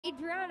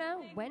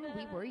Adrianna, When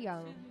We Were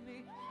Young.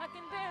 I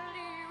can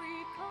barely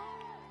recall,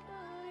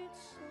 but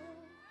it's so.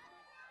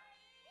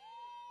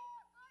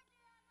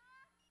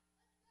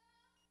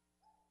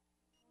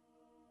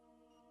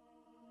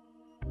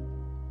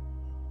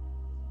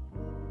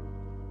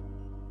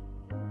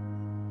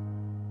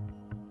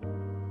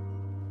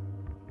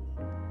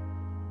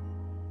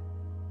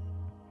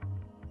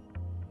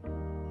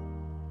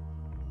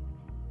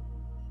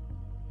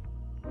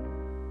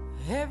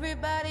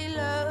 Everybody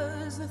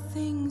loves the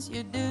things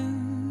you do,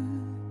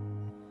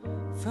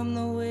 from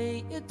the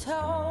way you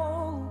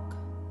talk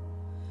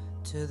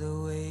to the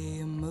way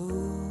you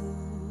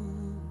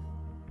move.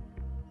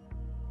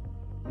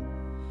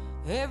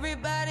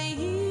 Everybody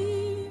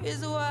here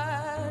is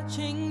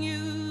watching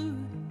you,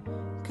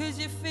 'cause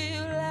you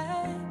feel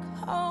like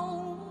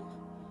home.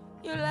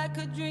 You're like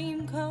a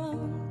dream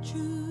come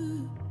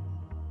true.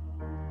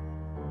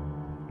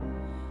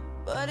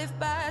 But if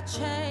by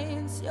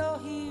chance you're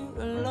here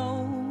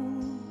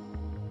alone,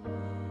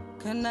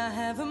 can I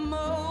have a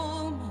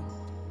moment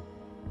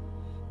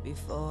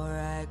before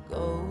I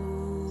go?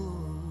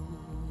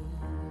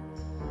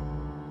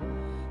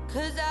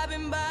 'Cause I've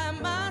been by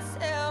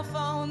myself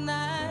all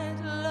night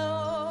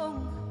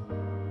long,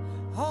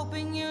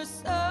 hoping you're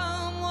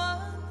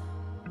someone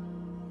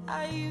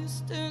I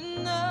used to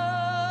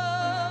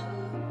know.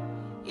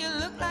 You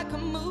look like a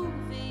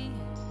movie,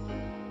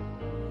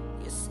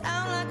 you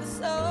sound like a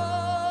song.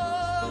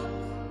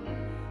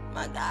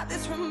 My God,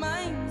 this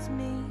reminds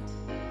me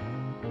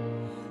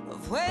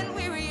of when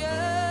we were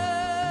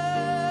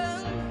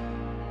young.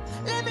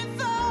 Let me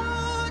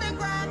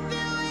photograph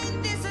you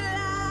in this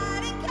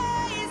light, in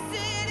case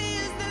it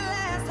is the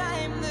last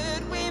time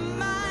that we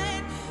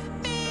might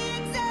be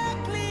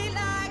exactly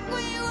like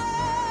we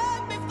were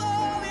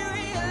before we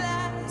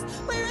realized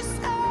we're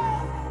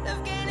scared of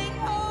getting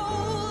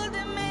old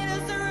and made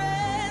us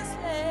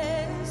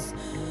restless.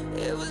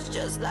 It was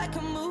just like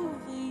a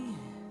movie,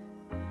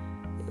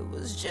 it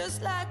was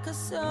just like a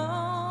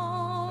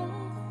song.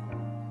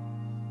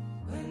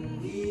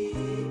 When we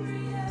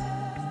were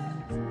young,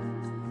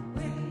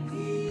 when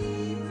we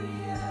were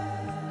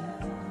young,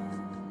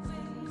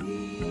 when we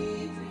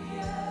were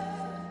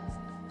young,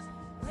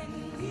 when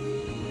we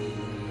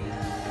were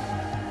young.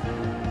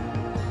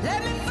 Let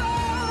me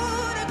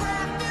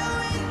photograph you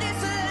in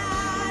this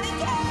light, in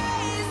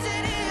case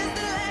it is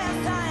the last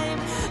time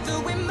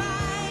that we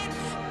might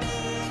be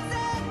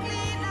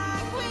exactly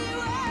like we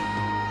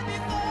were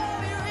before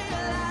we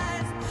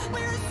realized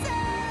we're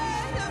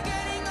sad of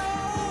getting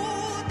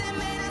old. They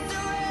made us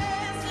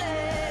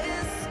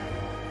restless.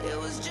 It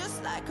was just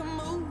like a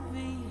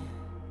movie,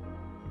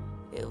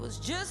 it was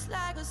just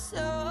like a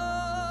song.